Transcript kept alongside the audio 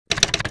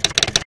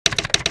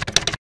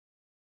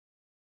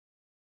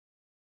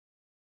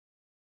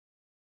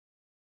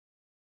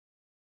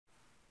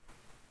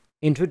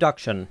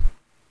Introduction.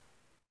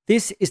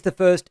 This is the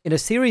first in a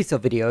series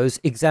of videos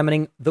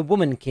examining The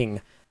Woman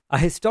King, a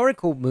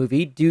historical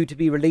movie due to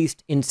be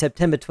released in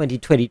September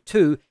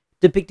 2022,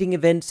 depicting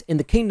events in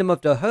the Kingdom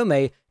of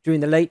Dahomey during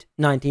the late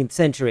 19th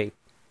century.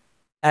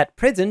 At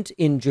present,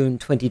 in June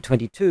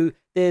 2022,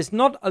 there's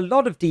not a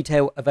lot of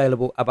detail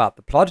available about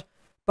the plot,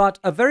 but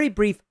a very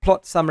brief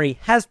plot summary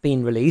has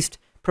been released,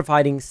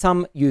 providing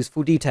some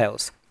useful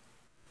details.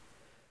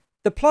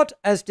 The plot,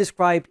 as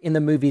described in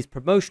the movie's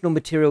promotional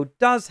material,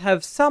 does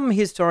have some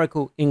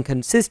historical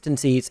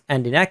inconsistencies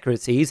and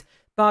inaccuracies,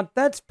 but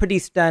that's pretty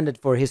standard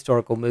for a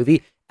historical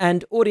movie,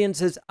 and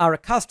audiences are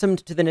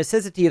accustomed to the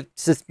necessity of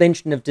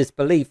suspension of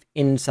disbelief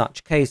in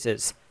such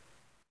cases.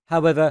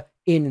 However,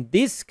 in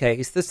this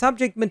case, the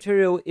subject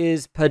material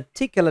is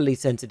particularly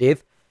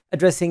sensitive,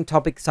 addressing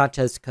topics such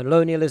as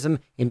colonialism,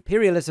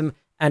 imperialism,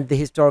 and the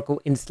historical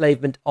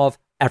enslavement of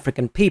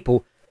African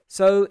people,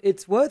 so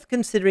it's worth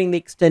considering the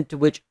extent to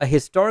which a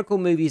historical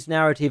movie's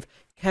narrative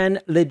can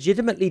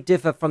legitimately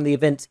differ from the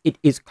events it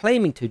is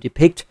claiming to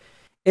depict,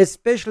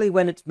 especially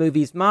when its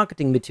movie's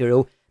marketing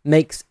material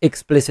makes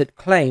explicit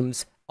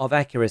claims of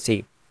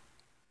accuracy.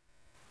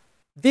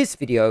 This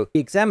video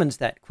examines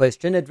that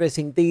question,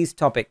 addressing these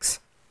topics.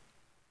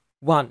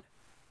 1.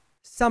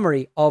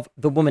 Summary of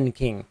The Woman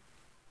King.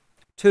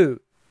 2.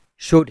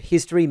 Should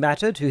history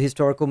matter to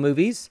historical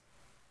movies?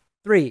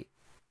 3.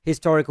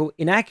 Historical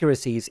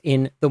inaccuracies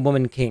in The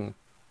Woman King.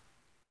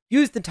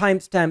 Use the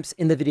timestamps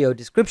in the video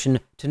description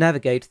to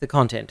navigate the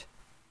content.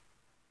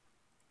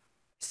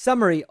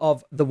 Summary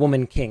of The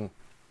Woman King.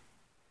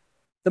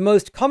 The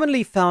most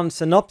commonly found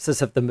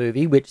synopsis of the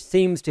movie, which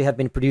seems to have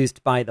been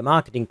produced by the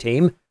marketing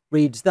team,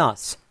 reads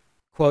thus,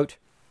 quote,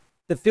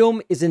 "The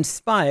film is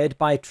inspired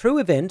by true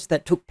events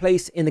that took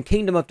place in the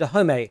Kingdom of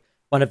Dahomey,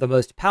 one of the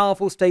most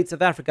powerful states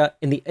of Africa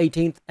in the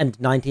 18th and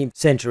 19th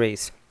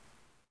centuries.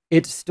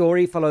 Its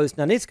story follows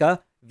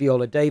Nanisca,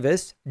 Viola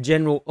Davis,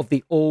 general of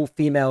the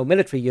all-female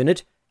military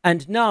unit,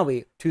 and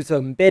Nawi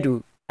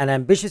Tusombedu, an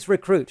ambitious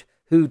recruit,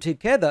 who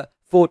together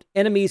fought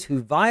enemies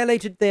who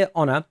violated their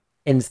honor,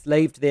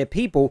 enslaved their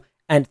people,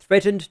 and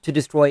threatened to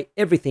destroy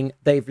everything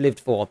they've lived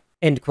for."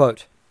 End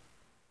quote.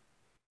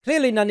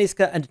 Clearly,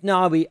 Nanisca and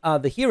Nawi are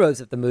the heroes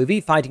of the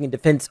movie, fighting in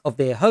defense of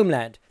their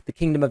homeland, the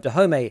Kingdom of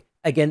Dahomey,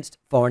 against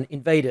foreign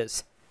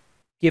invaders.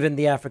 Given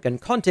the African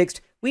context,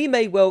 we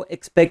may well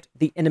expect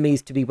the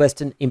enemies to be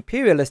Western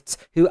imperialists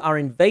who are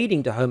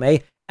invading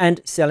Dahomey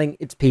and selling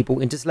its people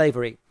into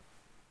slavery.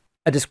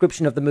 A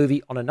description of the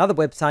movie on another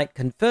website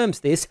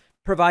confirms this,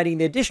 providing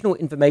the additional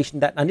information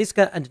that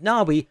Nanisca and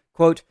Nawi,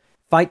 quote,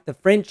 "fight the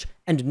French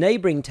and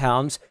neighboring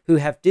towns who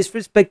have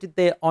disrespected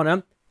their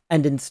honor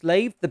and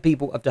enslaved the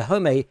people of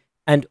Dahomey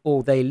and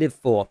all they live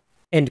for."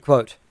 End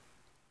quote.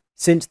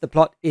 Since the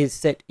plot is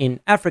set in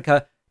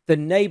Africa, the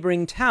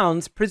neighboring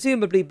towns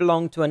presumably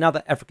belong to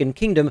another African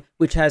kingdom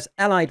which has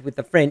allied with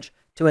the French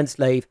to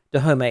enslave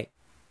Dahomey.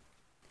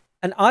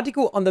 An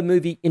article on the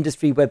movie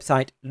industry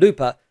website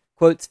Looper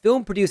quotes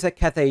film producer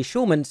Cathay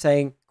Schulman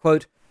saying,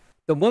 quote,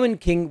 "The Woman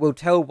King will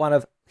tell one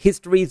of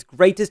history's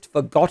greatest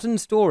forgotten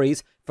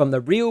stories from the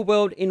real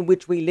world in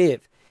which we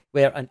live,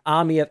 where an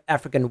army of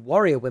African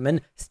warrior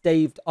women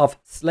staved off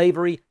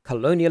slavery,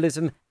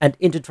 colonialism, and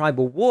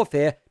intertribal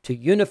warfare to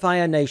unify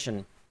a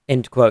nation."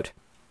 End quote.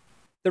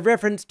 The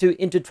reference to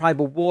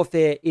intertribal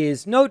warfare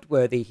is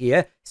noteworthy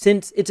here,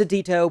 since it's a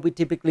detail we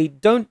typically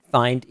don't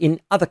find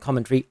in other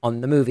commentary on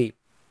the movie.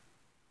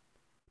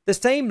 The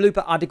same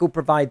Looper article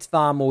provides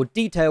far more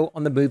detail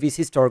on the movie's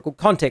historical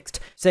context,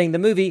 saying the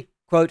movie,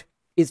 quote,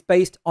 "is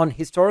based on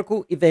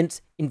historical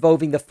events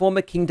involving the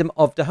former Kingdom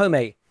of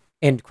Dahomey,"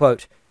 end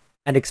quote,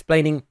 and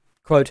explaining,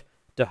 quote,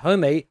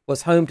 "Dahomey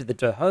was home to the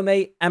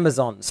Dahomey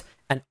Amazons,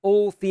 an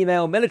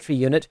all-female military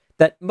unit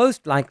that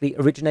most likely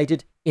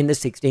originated in the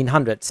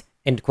 1600s,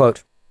 end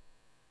quote.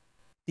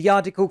 The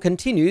article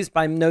continues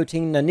by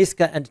noting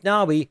Nanisca and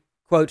Nawi,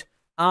 quote,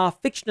 "are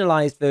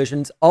fictionalized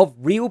versions of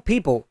real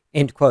people,"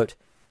 end quote,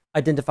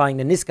 identifying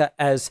Nanisca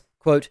as,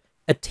 quote,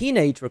 "a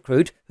teenage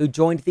recruit who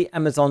joined the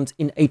Amazons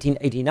in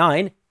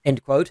 1889,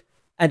 end quote,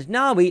 and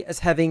Nawi as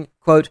having,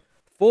 quote,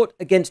 "fought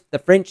against the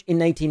French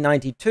in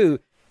 1892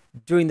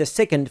 during the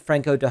Second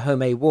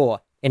Franco-Dahomey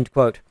War," end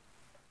quote.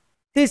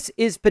 This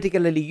is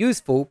particularly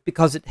useful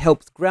because it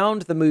helps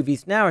ground the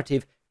movie's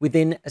narrative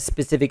within a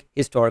specific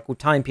historical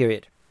time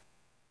period.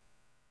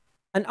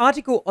 An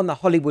article on the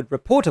Hollywood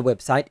Reporter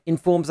website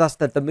informs us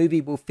that the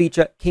movie will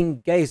feature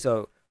King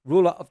Gezo,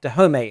 ruler of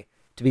Dahomey,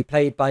 to be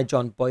played by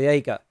John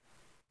Boyega.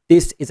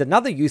 This is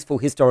another useful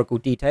historical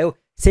detail,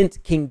 since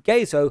King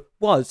Gezo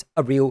was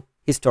a real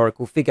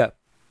historical figure.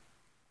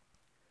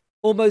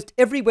 Almost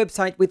every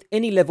website with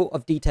any level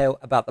of detail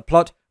about the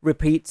plot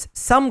repeats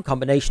some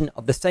combination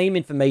of the same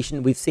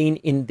information we've seen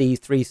in these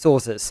three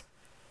sources.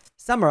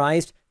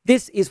 Summarized,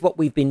 this is what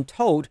we've been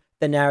told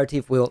the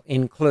narrative will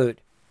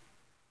include.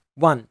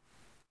 1.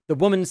 The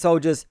woman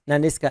soldiers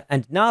Nanisca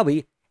and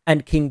Nawi,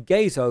 and King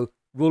Gezo,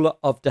 ruler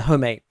of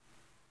Dahomey.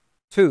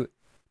 2.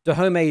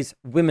 Dahomey's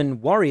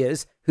women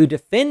warriors who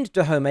defend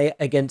Dahomey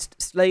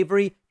against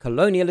slavery,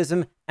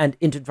 colonialism, and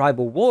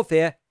intertribal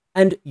warfare.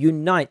 and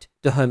unite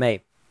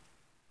Dahomey.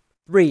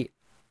 3.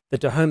 The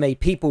Dahomey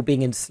people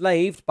being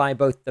enslaved by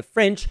both the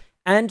French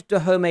and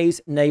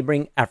Dahomey's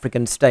neighbouring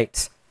African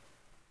states.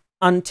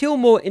 Until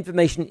more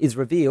information is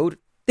revealed,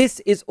 this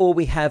is all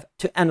we have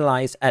to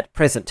analyse at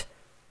present.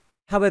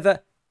 However,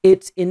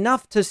 it's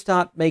enough to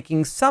start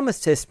making some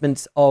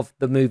assessments of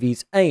the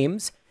movie's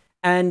aims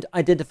and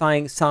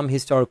identifying some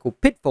historical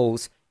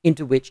pitfalls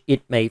into which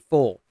it may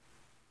fall.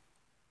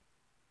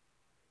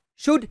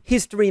 Should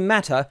history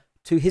matter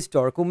to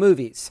historical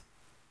movies?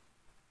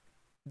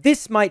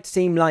 This might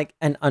seem like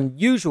an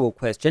unusual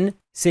question,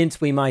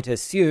 since we might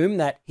assume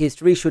that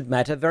history should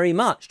matter very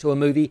much to a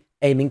movie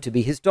aiming to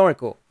be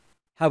historical.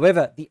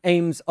 However, the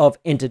aims of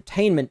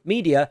entertainment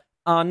media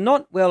are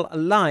not well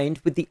aligned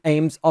with the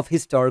aims of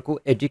historical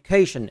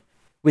education,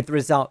 with the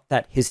result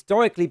that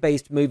historically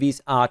based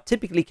movies are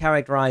typically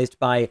characterized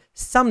by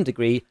some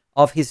degree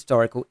of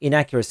historical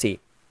inaccuracy.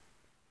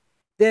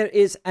 There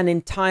is an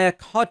entire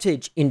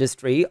cottage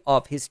industry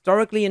of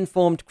historically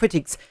informed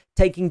critics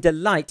taking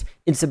delight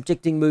in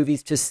subjecting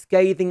movies to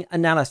scathing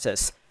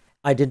analysis,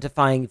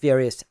 identifying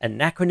various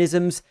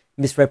anachronisms,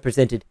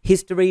 misrepresented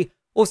history,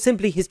 or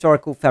simply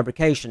historical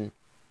fabrication.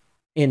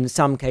 In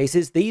some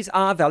cases, these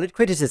are valid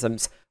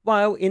criticisms,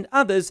 while in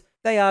others,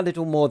 they are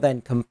little more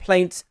than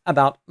complaints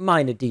about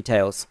minor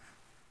details.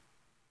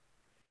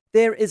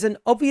 There is an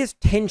obvious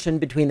tension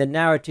between the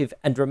narrative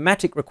and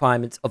dramatic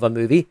requirements of a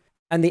movie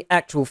and the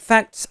actual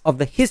facts of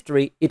the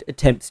history it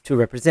attempts to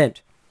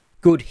represent.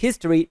 Good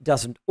history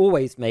doesn't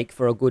always make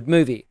for a good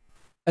movie.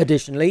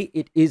 Additionally,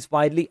 it is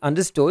widely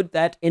understood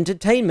that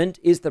entertainment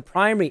is the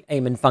primary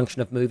aim and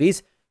function of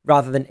movies,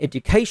 rather than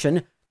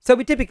education, so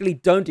we typically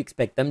don't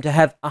expect them to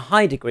have a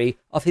high degree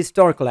of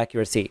historical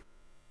accuracy.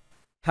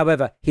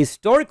 However,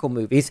 historical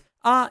movies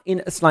are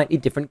in a slightly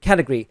different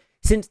category,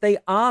 since they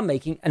are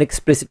making an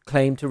explicit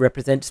claim to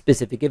represent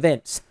specific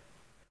events.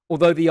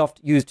 Although the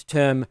oft-used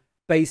term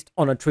based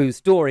on a true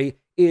story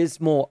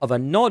is more of a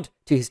nod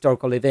to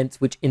historical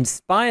events which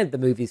inspired the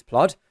movie's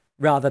plot,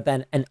 rather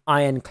than an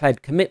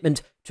ironclad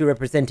commitment to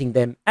representing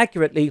them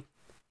accurately,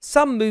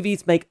 some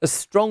movies make a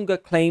stronger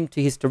claim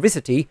to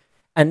historicity,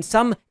 and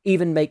some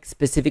even make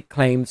specific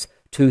claims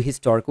to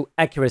historical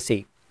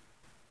accuracy.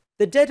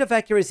 The debt of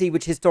accuracy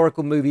which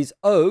historical movies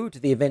owe to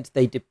the events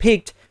they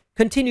depict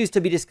continues to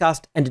be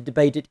discussed and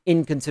debated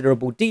in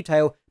considerable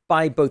detail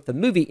by both the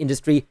movie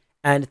industry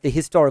and the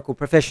historical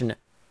profession.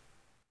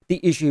 The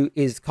issue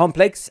is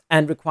complex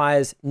and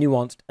requires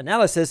nuanced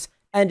analysis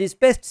and is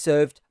best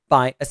served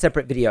by a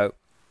separate video.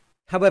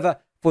 However,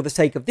 for the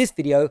sake of this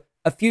video,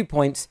 a few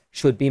points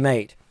should be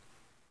made.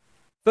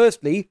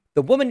 Firstly,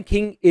 the Woman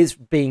King is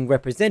being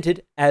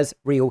represented as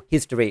real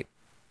history.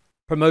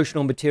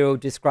 Promotional material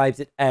describes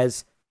it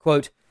as,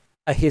 quote,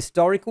 a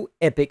historical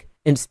epic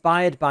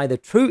inspired by the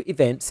true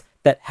events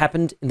that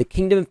happened in the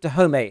Kingdom of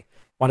Dahomey,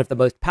 one of the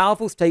most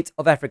powerful states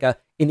of Africa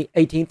in the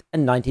 18th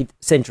and 19th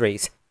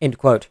centuries, end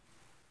quote.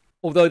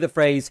 Although the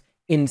phrase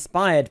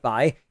inspired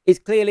by is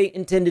clearly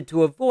intended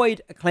to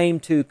avoid a claim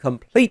to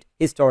complete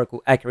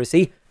historical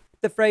accuracy,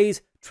 the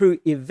phrase true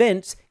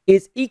events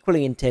is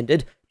equally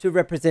intended to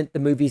represent the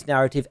movie's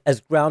narrative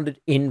as grounded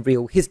in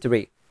real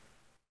history.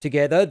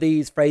 Together,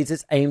 these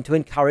phrases aim to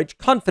encourage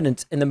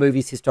confidence in the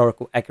movie's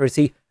historical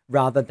accuracy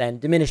rather than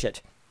diminish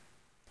it.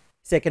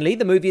 Secondly,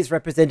 the movie is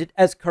represented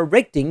as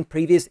correcting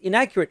previous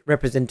inaccurate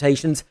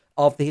representations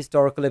of the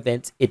historical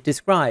events it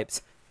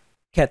describes.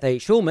 Cathay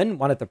Schulman,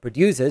 one of the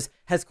producers,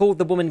 has called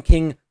The Woman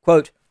King,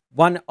 quote,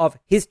 one of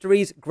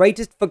history's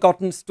greatest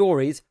forgotten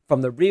stories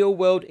from the real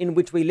world in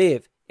which we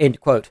live, end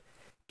quote,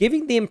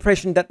 giving the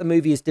impression that the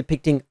movie is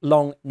depicting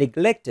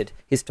long-neglected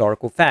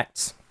historical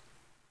facts.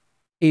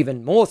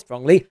 Even more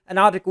strongly, an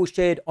article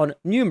shared on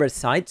numerous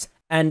sites,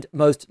 and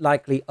most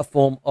likely a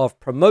form of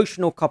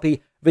promotional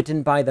copy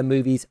written by the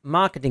movie's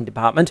marketing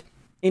department,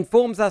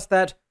 informs us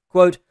that,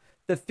 quote,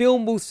 the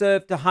film will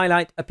serve to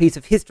highlight a piece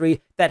of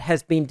history that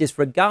has been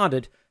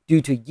disregarded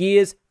due to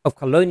years of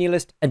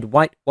colonialist and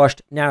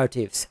whitewashed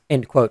narratives,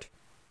 end quote.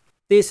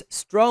 This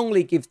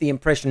strongly gives the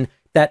impression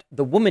that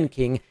The Woman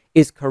King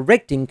is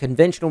correcting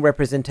conventional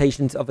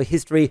representations of a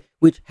history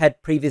which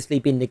had previously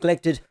been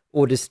neglected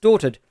or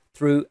distorted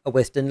through a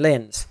Western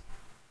lens.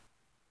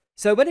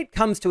 So when it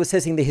comes to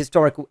assessing the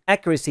historical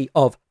accuracy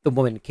of The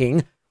Woman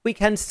King, we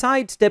can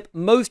sidestep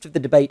most of the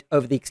debate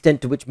over the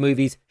extent to which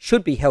movies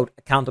should be held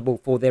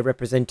accountable for their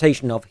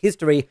representation of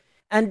history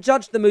and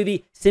judge the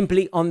movie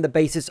simply on the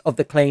basis of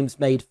the claims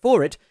made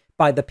for it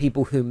by the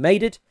people who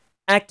made it,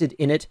 acted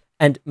in it,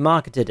 and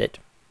marketed it.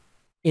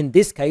 In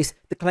this case,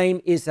 the claim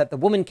is that The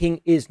Woman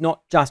King is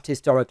not just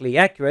historically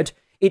accurate,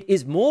 it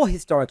is more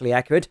historically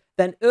accurate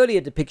than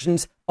earlier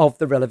depictions of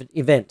the relevant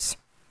events.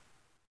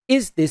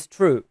 Is this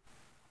true?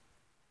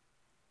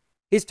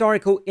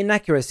 Historical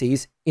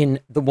inaccuracies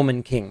in The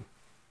Woman King.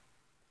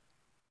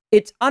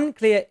 It's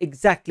unclear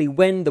exactly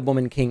when The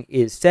Woman King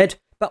is set,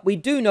 but we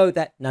do know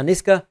that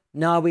Nanisca,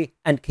 Nawi,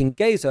 and King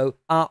Gezo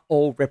are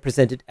all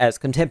represented as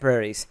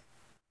contemporaries.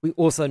 We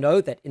also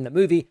know that in the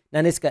movie,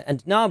 Nanisca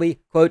and Nawi,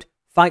 quote,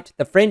 fight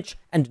the French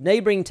and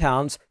neighbouring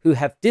towns who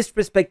have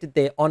disrespected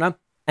their honour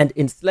and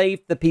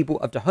enslaved the people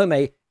of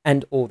Dahomey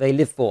and all they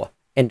live for."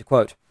 End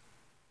quote.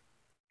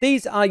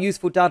 These are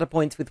useful data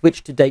points with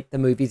which to date the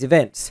movie's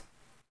events.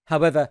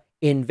 However,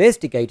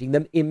 investigating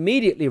them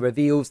immediately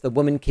reveals the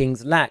Woman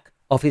King's lack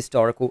of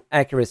historical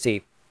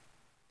accuracy.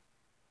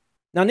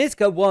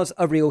 Nyong'o was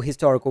a real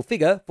historical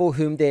figure for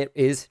whom there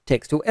is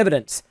textual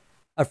evidence.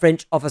 A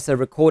French officer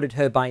recorded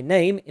her by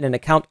name in an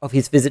account of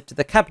his visit to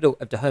the capital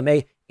of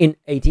Dahomey in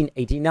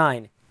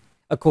 1889.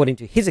 According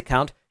to his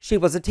account, she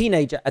was a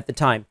teenager at the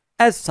time,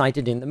 as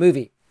cited in the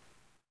movie.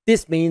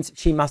 This means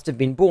she must have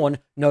been born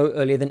no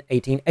earlier than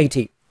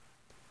 1880.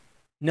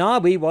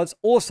 Nyong'o was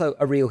also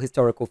a real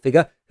historical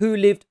figure who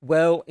lived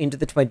well into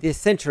the 20th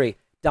century,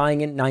 dying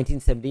in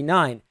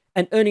 1979,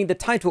 and earning the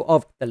title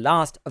of the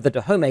last of the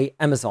Dahomey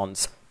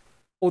Amazons.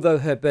 Although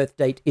her birth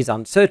date is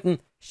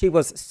uncertain, she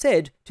was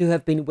said to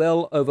have been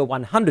well over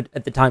 100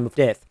 at the time of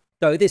death,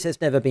 though this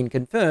has never been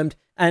confirmed,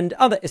 and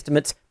other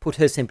estimates put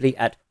her simply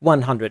at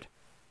 100.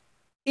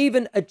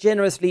 Even a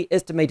generously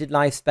estimated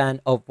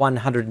lifespan of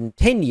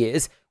 110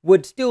 years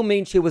would still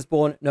mean she was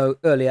born no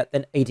earlier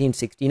than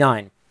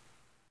 1869.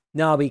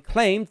 Nyong'o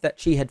claimed that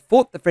she had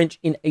fought the French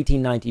in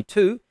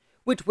 1892,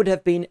 which would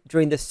have been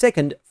during the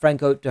Second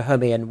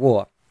Franco-Dahomeyan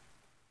War.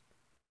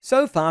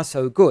 So far,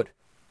 so good.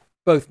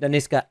 Both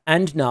Nyong'o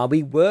and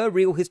Nyong'o were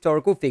real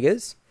historical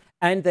figures,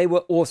 and they were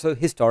also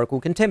historical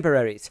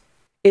contemporaries.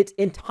 It's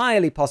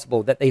entirely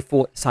possible that they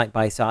fought side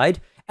by side,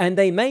 and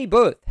they may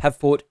both have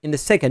fought in the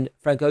Second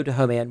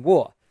Franco-Dahomeyan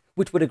War,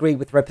 which would agree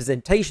with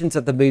representations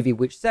of the movie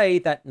which say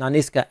that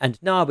Nyong'o and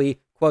Nyong'o,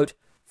 quote,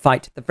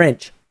 fight the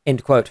French,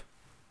 end quote.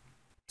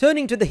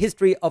 Turning to the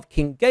history of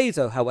King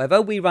Ghezo, however,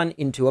 we run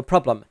into a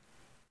problem.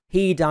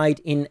 He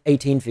died in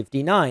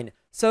 1859,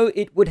 so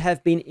it would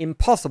have been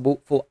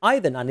impossible for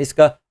either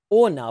Nyong'o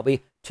or Nyong'o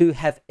to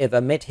have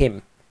ever met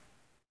him.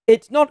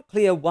 It's not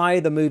clear why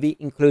the movie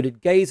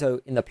included Ghezo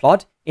in the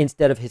plot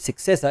instead of his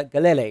successor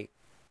Galele.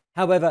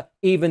 However,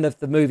 even if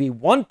the movie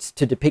wants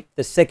to depict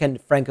the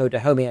Second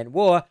Franco-Dahomeyan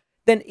War,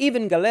 then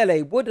even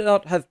Galele would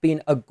not have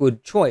been a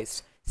good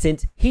choice,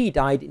 since he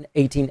died in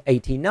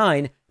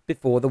 1889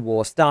 before the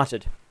war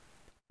started.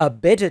 A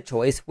better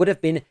choice would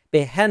have been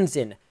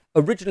Behanzin,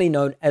 originally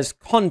known as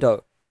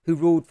Kondo, who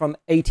ruled from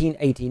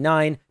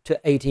 1889 to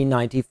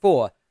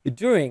 1894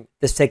 during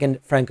the Second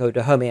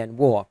Franco-Dahomeyan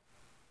War.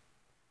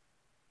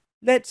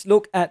 Let's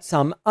look at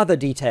some other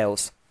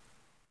details.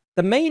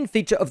 The main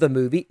feature of the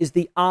movie is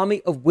the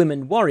army of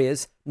women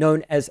warriors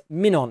known as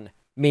Minon,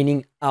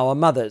 meaning our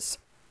mothers.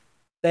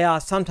 They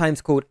are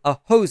sometimes called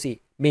Ahosi,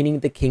 meaning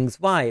the king's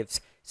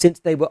wives, since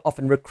they were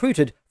often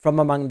recruited from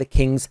among the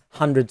king's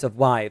hundreds of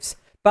wives,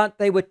 but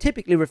they were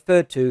typically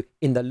referred to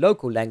in the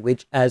local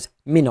language as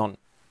Minon.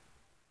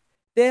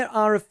 There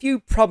are a few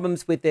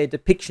problems with their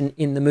depiction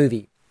in the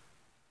movie.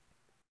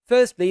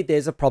 Firstly,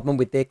 there's a problem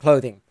with their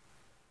clothing.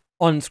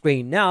 On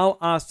screen now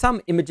are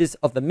some images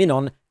of the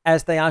Minon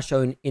as they are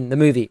shown in the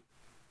movie.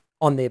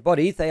 On their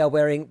bodies, they are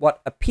wearing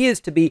what appears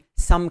to be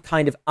some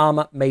kind of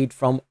armor made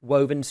from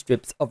woven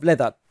strips of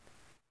leather.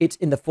 It's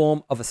in the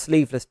form of a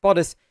sleeveless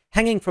bodice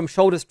hanging from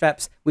shoulder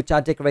straps which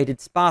are decorated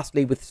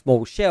sparsely with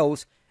small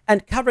shells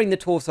and covering the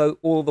torso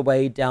all the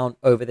way down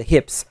over the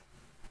hips.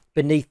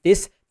 Beneath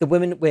this, the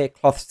women wear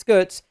cloth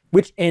skirts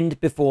which end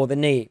before the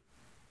knee.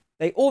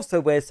 They also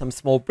wear some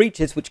small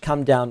breeches which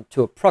come down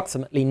to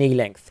approximately knee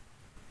length.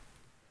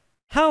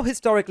 How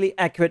historically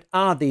accurate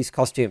are these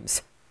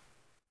costumes?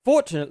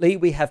 Fortunately,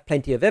 we have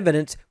plenty of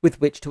evidence with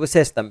which to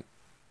assess them.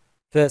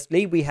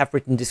 Firstly, we have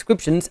written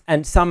descriptions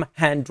and some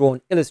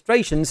hand-drawn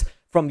illustrations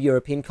from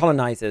European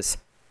colonizers.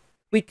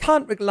 We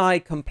can't rely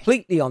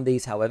completely on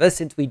these, however,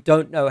 since we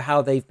don't know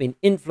how they've been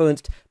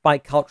influenced by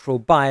cultural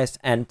bias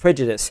and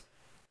prejudice.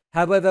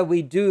 However,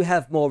 we do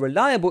have more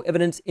reliable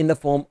evidence in the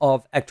form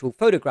of actual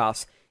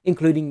photographs,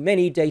 including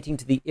many dating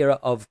to the era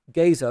of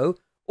Ghezo,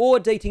 or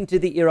dating to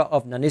the era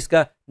of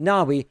Nyong'o,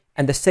 Nyong'o,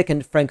 and the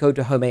Second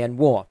Franco-Dahomeyan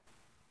War.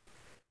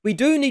 We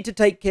do need to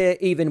take care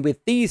even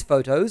with these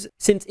photos,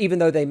 since even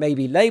though they may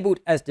be labelled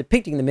as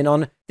depicting the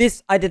Minon,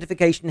 this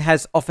identification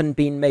has often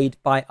been made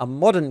by a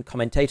modern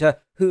commentator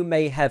who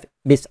may have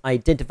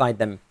misidentified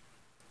them.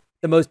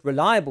 The most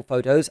reliable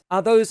photos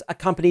are those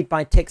accompanied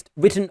by text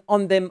written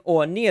on them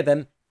or near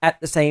them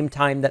at the same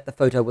time that the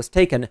photo was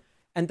taken,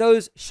 and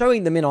those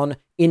showing the Minon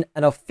in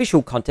an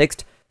official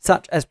context,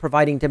 such as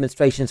providing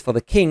demonstrations for the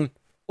king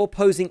or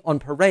posing on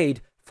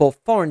parade for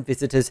foreign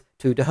visitors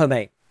to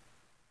Dahomey.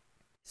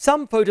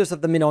 Some photos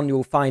of the Minon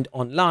you'll find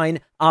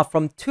online are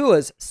from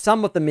tours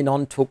some of the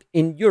Minon took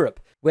in Europe,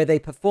 where they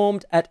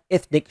performed at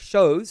ethnic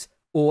shows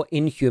or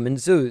in human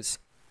zoos.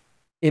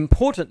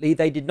 Importantly,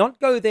 they did not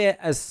go there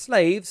as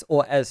slaves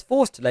or as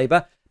forced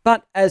labour,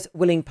 but as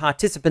willing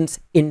participants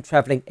in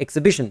travelling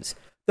exhibitions,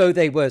 though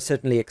they were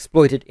certainly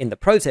exploited in the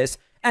process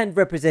and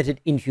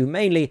represented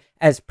inhumanely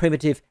as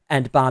primitive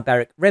and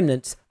barbaric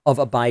remnants of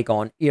a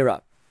bygone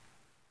era.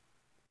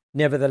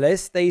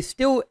 Nevertheless, they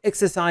still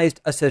exercised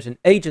a certain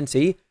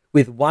agency,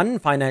 with one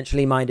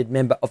financially minded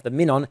member of the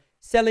Minnon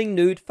selling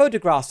nude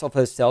photographs of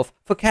herself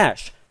for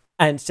cash,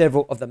 and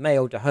several of the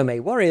male Dahomey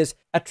warriors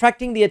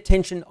attracting the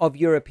attention of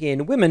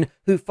European women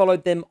who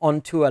followed them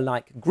on tour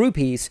like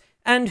groupies,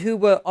 and who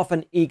were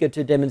often eager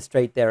to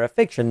demonstrate their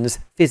affections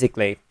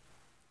physically.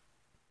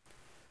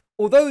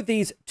 Although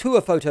these tour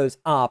photos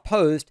are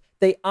posed,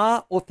 they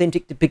are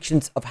authentic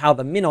depictions of how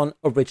the Minnon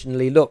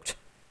originally looked.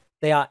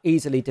 They are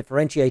easily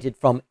differentiated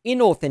from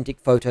inauthentic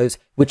photos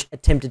which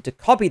attempted to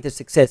copy the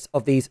success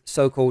of these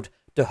so-called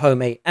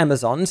Dahomey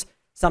Amazons,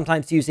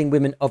 sometimes using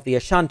women of the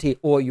Ashanti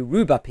or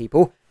Yoruba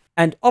people,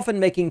 and often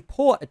making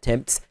poor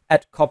attempts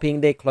at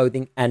copying their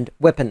clothing and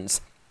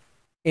weapons.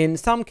 In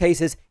some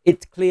cases,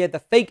 it's clear the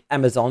fake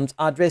Amazons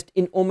are dressed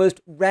in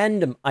almost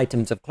random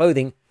items of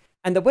clothing,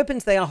 and the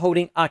weapons they are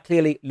holding are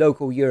clearly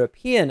local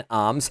European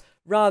arms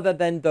rather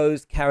than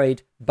those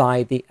carried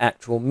by the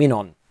actual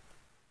Minnon.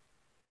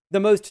 The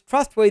most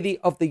trustworthy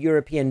of the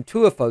European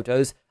tour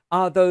photos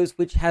are those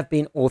which have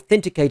been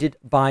authenticated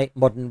by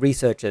modern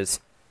researchers.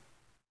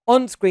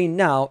 On screen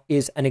now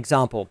is an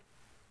example.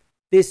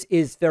 This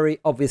is very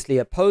obviously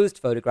a posed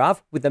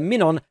photograph with the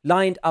Minnon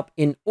lined up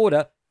in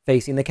order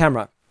facing the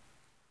camera.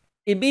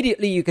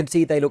 Immediately you can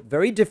see they look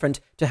very different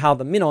to how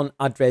the Minnon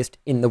are dressed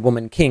in The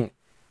Woman King.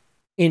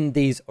 In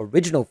these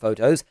original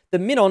photos, the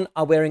Minnon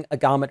are wearing a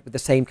garment with the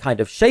same kind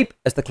of shape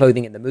as the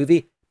clothing in the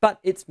movie, but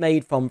it's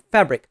made from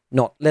fabric,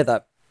 not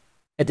leather.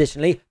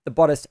 Additionally, the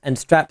bodice and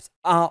straps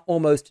are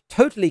almost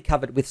totally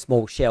covered with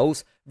small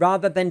shells,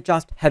 rather than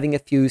just having a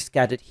few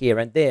scattered here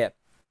and there.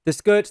 The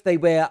skirts they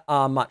wear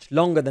are much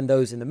longer than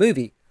those in the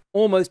movie,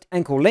 almost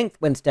ankle length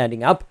when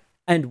standing up,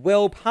 and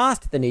well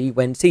past the knee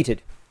when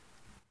seated.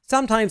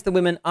 Sometimes the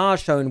women are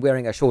shown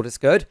wearing a shorter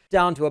skirt,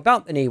 down to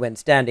about the knee when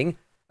standing,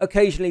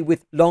 occasionally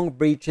with long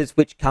breeches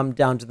which come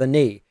down to the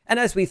knee, and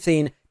as we've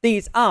seen,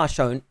 these are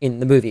shown in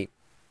the movie.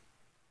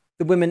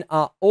 The women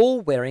are all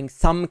wearing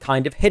some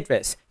kind of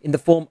headdress in the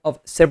form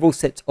of several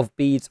sets of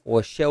beads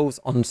or shells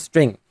on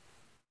string.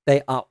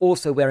 They are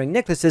also wearing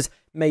necklaces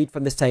made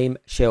from the same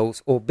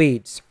shells or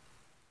beads.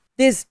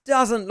 This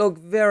doesn't look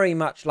very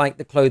much like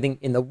the clothing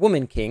in The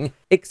Woman King,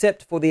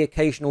 except for the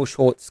occasional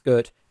short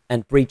skirt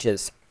and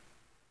breeches.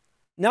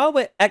 Now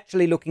we're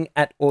actually looking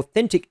at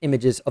authentic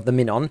images of the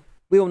Minnon,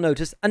 we'll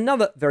notice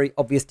another very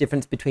obvious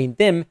difference between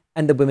them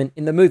and the women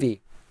in the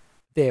movie: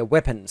 their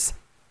weapons.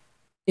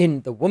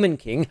 In The Woman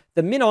King,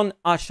 the Minnon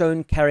are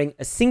shown carrying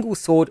a single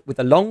sword with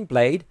a long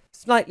blade,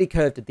 slightly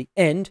curved at the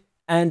end,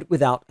 and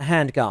without a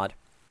handguard.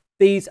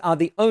 These are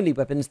the only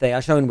weapons they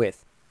are shown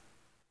with.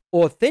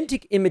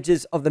 Authentic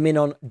images of the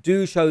Minnon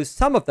do show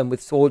some of them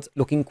with swords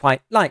looking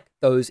quite like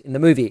those in the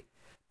movie,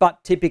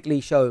 but typically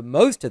show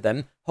most of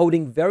them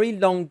holding very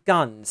long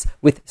guns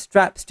with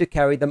straps to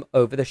carry them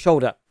over the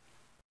shoulder.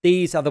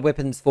 These are the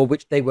weapons for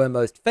which they were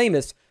most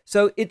famous,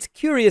 so it's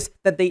curious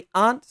that they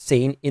aren't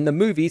seen in the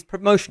movie's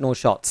promotional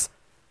shots.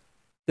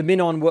 The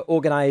Minnon were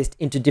organized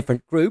into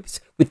different groups,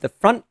 with the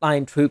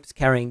front-line troops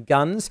carrying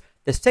guns,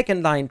 the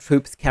second-line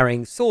troops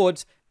carrying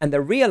swords, and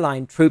the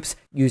rear-line troops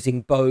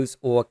using bows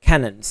or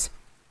cannons.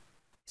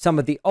 Some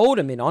of the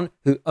older Minnon,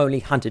 who only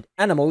hunted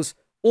animals,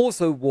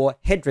 also wore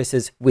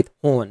headdresses with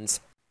horns.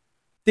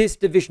 This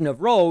division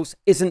of roles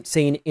isn't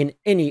seen in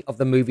any of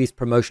the movie's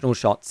promotional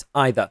shots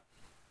either.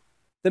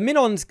 The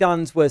Minnon's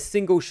guns were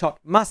single-shot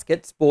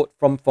muskets bought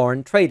from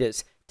foreign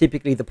traders,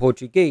 typically the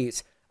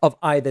Portuguese, of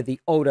either the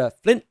older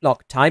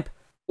flintlock type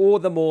or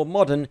the more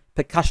modern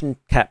percussion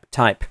cap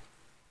type.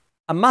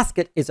 A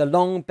musket is a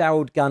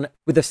long-barreled gun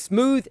with a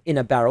smooth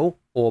inner barrel,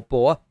 or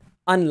bore,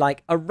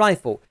 unlike a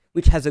rifle,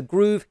 which has a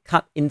groove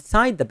cut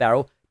inside the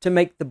barrel to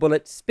make the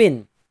bullet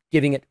spin,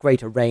 giving it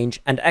greater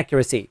range and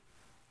accuracy.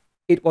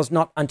 It was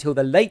not until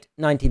the late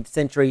 19th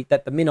century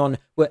that the Minnon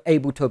were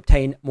able to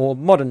obtain more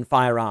modern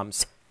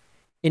firearms.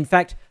 In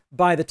fact,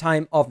 by the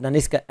time of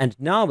Nanisca and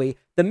Nawi,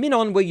 the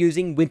Minnon were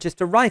using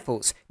Winchester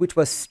rifles, which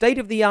were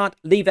state-of-the-art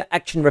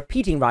lever-action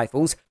repeating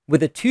rifles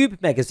with a tube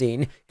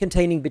magazine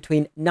containing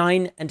between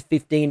 9 and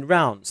 15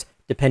 rounds,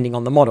 depending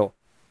on the model.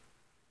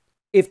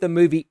 If the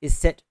movie is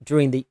set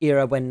during the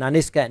era when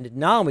Nanisca and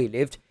Nawi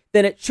lived,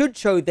 then it should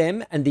show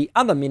them and the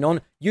other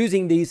Minnon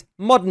using these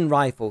modern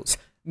rifles,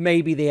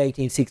 maybe the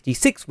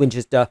 1866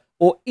 Winchester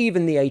or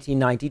even the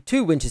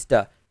 1892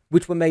 Winchester,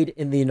 which were made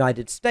in the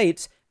United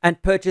States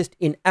and purchased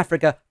in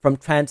Africa from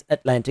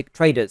transatlantic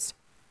traders.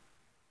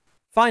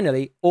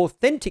 Finally,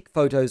 authentic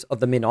photos of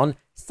the Minnon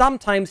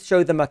sometimes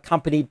show them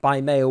accompanied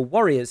by male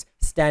warriors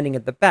standing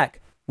at the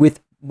back with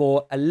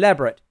more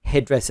elaborate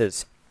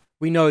headdresses.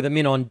 We know the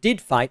Minnon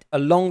did fight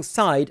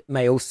alongside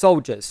male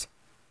soldiers.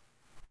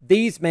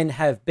 These men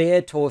have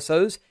bare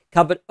torsos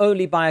covered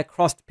only by a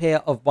crossed pair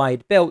of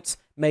wide belts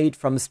made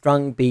from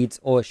strung beads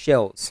or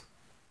shells.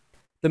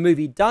 The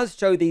movie does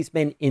show these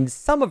men in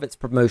some of its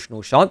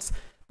promotional shots,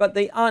 but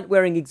they aren't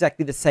wearing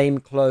exactly the same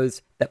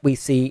clothes that we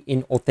see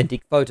in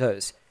authentic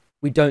photos.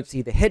 We don't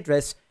see the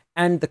headdress,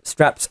 and the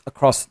straps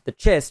across the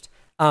chest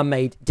are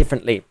made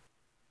differently.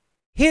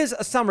 Here's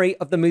a summary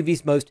of the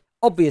movie's most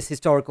obvious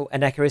historical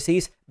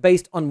inaccuracies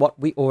based on what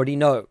we already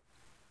know.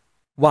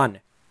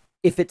 1.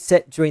 If it's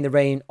set during the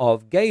reign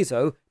of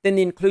Gezo, then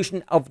the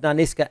inclusion of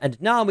Nanisca and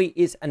Nawi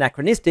is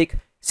anachronistic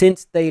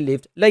since they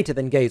lived later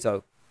than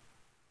Gezo.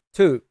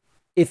 2.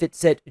 If it's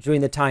set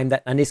during the time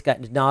that Nanisca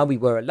and Nawi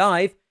were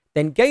alive,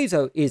 then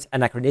Gezo is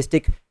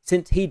anachronistic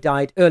since he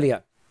died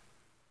earlier.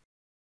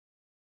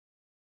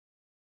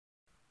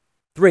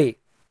 3.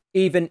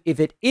 Even if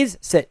it is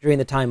set during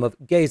the time of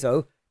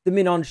Gezo, the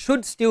Minon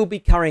should still be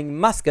carrying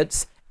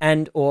muskets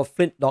and or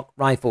flintlock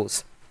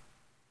rifles.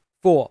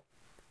 4.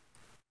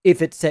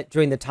 If it's set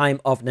during the time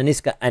of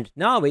Nanisca and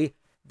Nawi,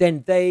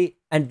 then they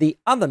and the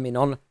other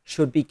Minon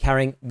should be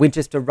carrying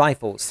Winchester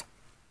rifles.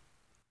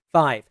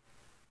 5.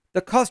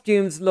 The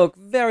costumes look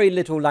very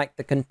little like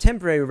the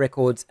contemporary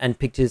records and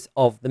pictures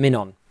of the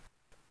Minon.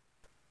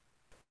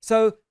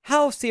 So,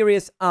 how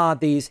serious are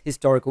these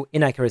historical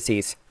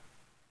inaccuracies?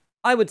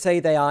 I would say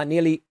they are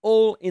nearly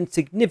all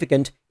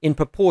insignificant in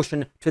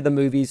proportion to the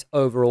movie's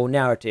overall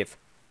narrative.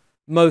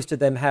 Most of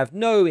them have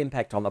no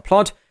impact on the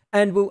plot,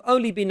 and will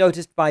only be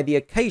noticed by the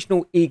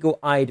occasional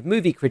eagle-eyed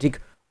movie critic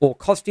or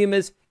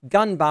costumers,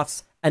 gun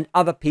buffs, and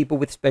other people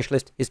with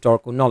specialist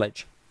historical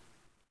knowledge.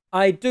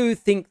 I do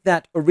think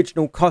that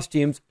original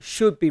costumes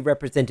should be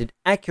represented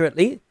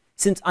accurately,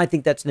 since I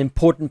think that's an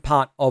important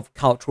part of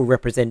cultural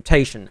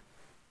representation.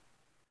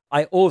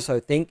 I also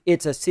think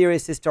it's a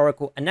serious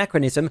historical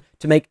anachronism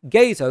to make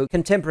Gezo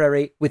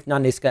contemporary with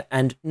Nanisca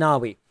and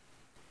Nawi.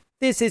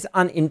 This is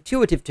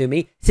unintuitive to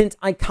me, since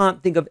I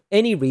can't think of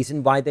any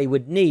reason why they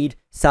would need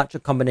such a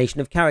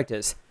combination of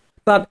characters.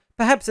 But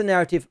perhaps a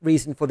narrative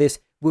reason for this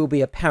will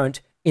be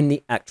apparent in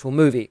the actual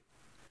movie.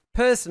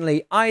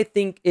 Personally, I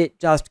think it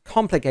just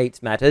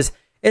complicates matters,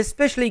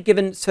 especially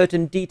given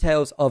certain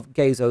details of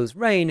Gezo's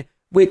reign,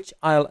 which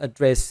I'll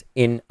address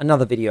in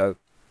another video.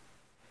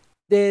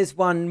 There's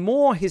one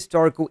more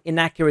historical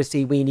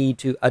inaccuracy we need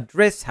to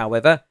address,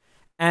 however,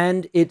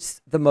 and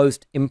it's the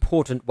most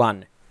important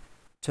one.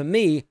 To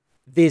me,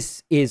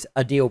 this is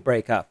a deal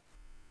breaker.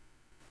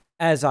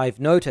 As I've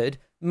noted,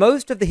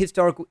 most of the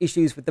historical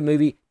issues with the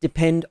movie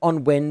depend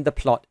on when the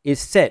plot is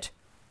set.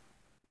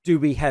 Do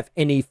we have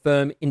any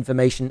firm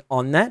information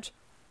on that?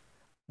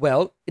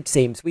 Well, it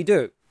seems we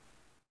do.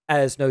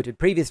 As noted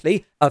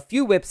previously, a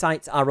few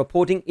websites are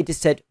reporting it is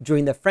set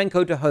during the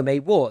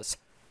Franco-Dahomey Wars.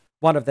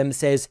 One of them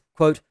says,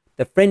 quote,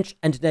 "The French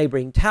and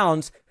neighboring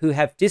towns who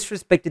have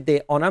disrespected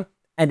their honor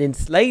and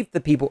enslaved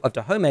the people of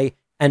Dahomey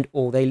and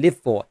all they live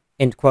for,"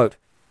 end quote.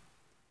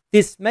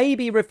 This may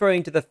be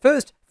referring to the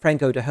first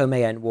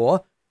Franco-Dahomeyan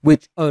War,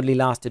 which only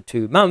lasted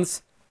 2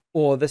 months,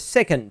 or the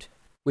second,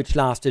 which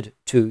lasted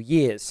 2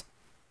 years.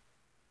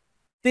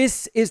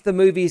 This is the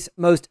movie's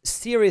most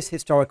serious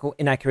historical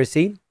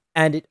inaccuracy,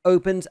 and it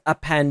opens a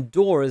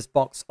Pandora's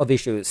box of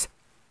issues.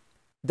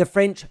 The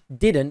French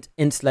didn't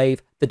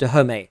enslave the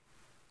Dahomey.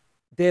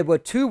 There were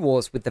 2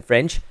 wars with the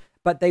French,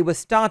 but they were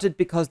started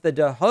because the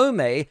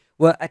Dahomey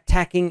were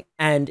attacking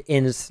and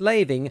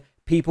enslaving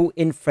people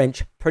in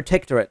French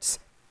protectorates.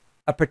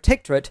 A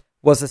protectorate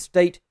was a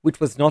state which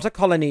was not a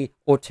colony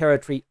or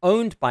territory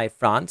owned by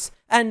France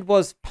and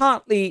was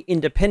partly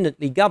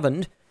independently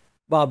governed,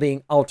 while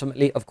being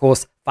ultimately, of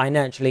course,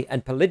 financially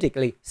and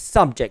politically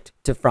subject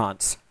to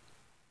France.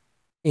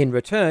 In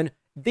return,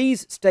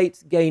 these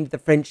states gained the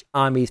French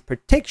army's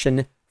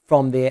protection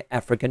from their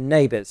African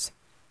neighbors.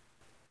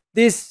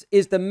 This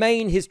is the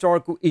main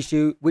historical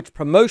issue which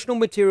promotional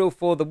material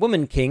for The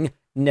Woman King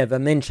never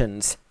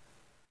mentions.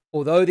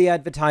 Although the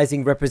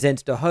advertising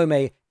represents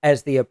Dahomey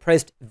as the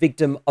oppressed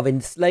victim of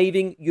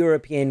enslaving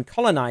European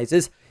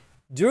colonizers,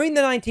 during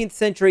the 19th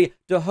century,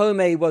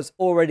 Dahomey was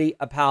already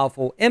a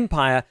powerful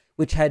empire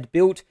which had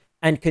built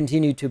and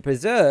continued to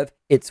preserve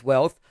its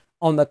wealth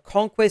on the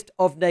conquest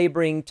of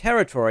neighboring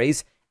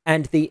territories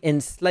and the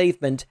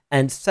enslavement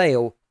and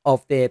sale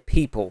of their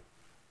people.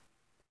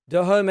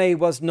 Dahomey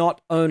was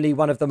not only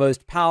one of the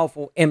most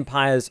powerful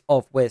empires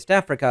of West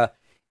Africa,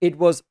 it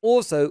was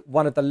also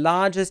one of the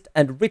largest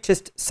and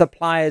richest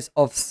suppliers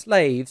of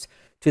slaves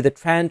to the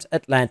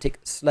transatlantic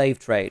slave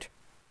trade.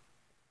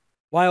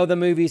 While the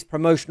movie's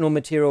promotional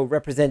material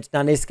represents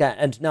Nanisca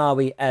and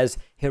Nawi as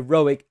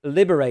heroic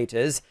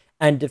liberators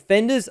and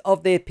defenders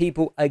of their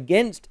people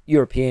against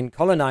European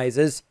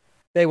colonizers,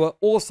 they were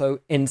also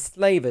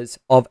enslavers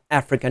of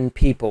African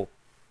people.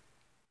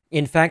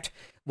 In fact,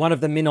 one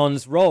of the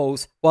Minon's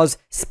roles was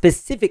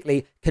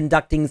specifically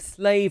conducting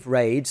slave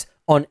raids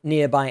on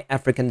nearby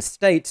African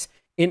states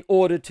in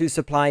order to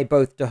supply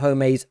both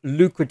Dahomey's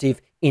lucrative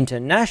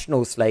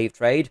international slave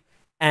trade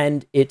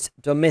and its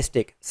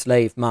domestic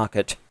slave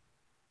market.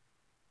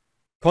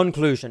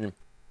 Conclusion.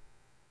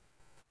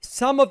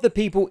 Some of the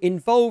people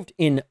involved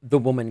in The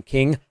Woman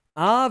King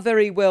are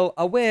very well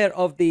aware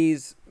of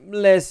these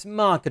less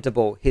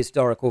marketable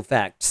historical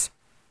facts.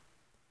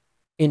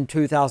 In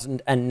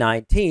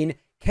 2019,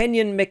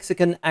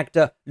 Kenyan-Mexican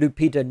actor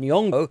Lupita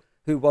Nyong'o,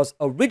 who was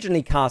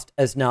originally cast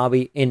as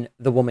Nawi in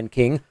The Woman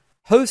King,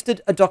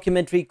 hosted a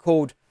documentary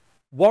called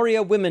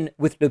Warrior Women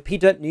with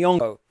Lupita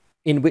Nyong'o,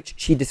 in which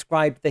she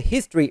described the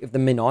history of the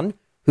Minon,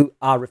 who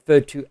are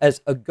referred to as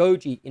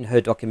Ogoji in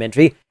her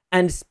documentary,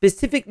 and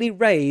specifically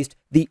raised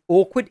the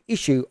awkward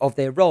issue of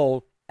their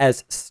role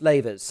as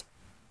slavers.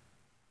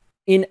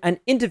 In an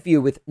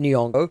interview with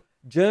Nyong'o,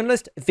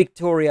 journalist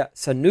Victoria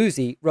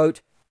Sanusi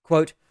wrote,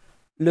 quote,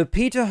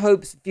 Lupita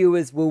hopes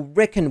viewers will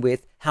reckon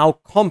with how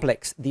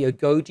complex the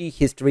Ogoji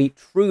history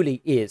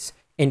truly is,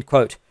 end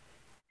quote,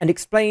 and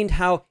explained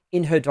how,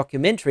 in her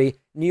documentary,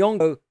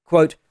 Nyong'o,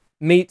 quote,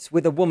 meets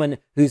with a woman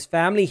whose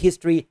family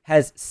history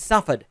has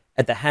suffered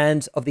at the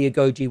hands of the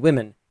Ogoji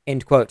women,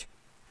 end quote.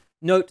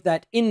 Note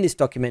that in this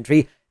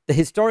documentary, the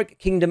historic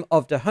Kingdom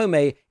of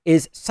Dahomey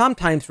is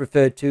sometimes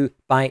referred to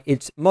by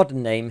its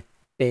modern name,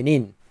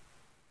 Benin.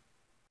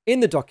 In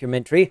the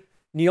documentary,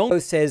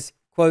 Nyong'o says,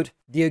 quote,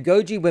 the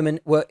Ogoji women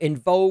were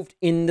involved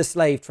in the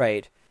slave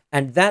trade,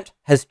 and that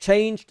has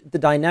changed the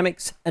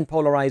dynamics and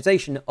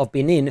polarization of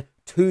Benin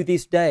to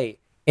this day,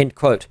 end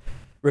quote,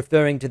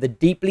 referring to the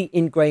deeply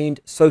ingrained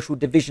social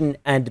division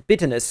and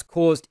bitterness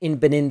caused in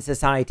Benin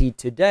society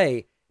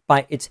today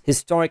by its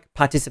historic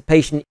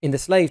participation in the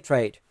slave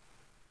trade.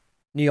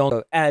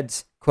 Nyong'o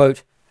adds,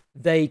 quote,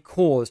 they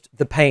caused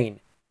the pain,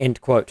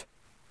 end quote.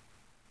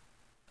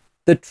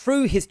 The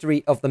true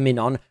history of the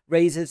Minnan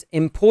raises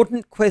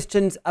important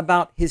questions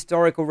about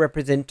historical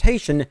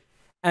representation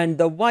and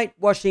the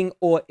whitewashing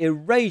or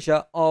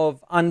erasure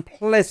of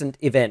unpleasant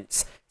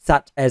events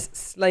such as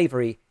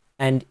slavery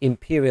and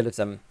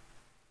imperialism.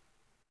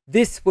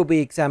 This will be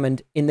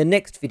examined in the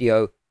next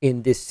video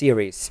in this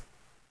series.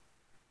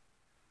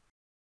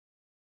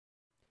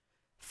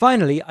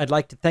 Finally, I'd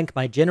like to thank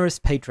my generous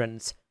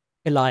patrons,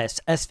 Elias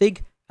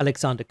Asvig,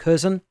 Alexander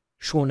Curzon,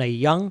 Shawnee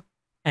Young,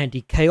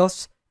 Andy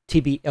Chaos,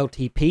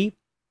 TBLTP,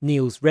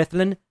 Niels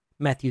Rethlin,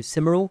 Matthew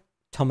Simmerall,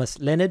 Thomas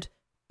Leonard,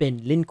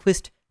 Ben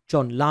Lindquist,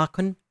 John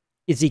Larkin,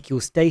 Ezekiel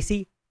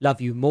Stacey, Love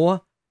You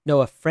More,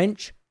 Noah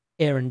French,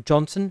 Aaron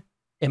Johnson,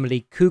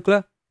 Emily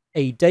Kugler,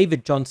 A.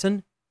 David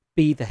Johnson,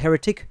 B. The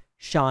Heretic,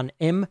 Sean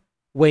M.,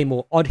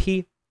 Waymore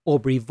Odhi,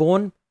 Aubrey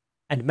Vaughan,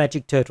 and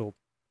Magic Turtle.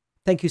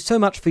 Thank you so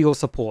much for your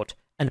support,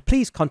 and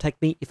please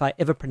contact me if I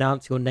ever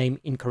pronounce your name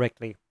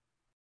incorrectly.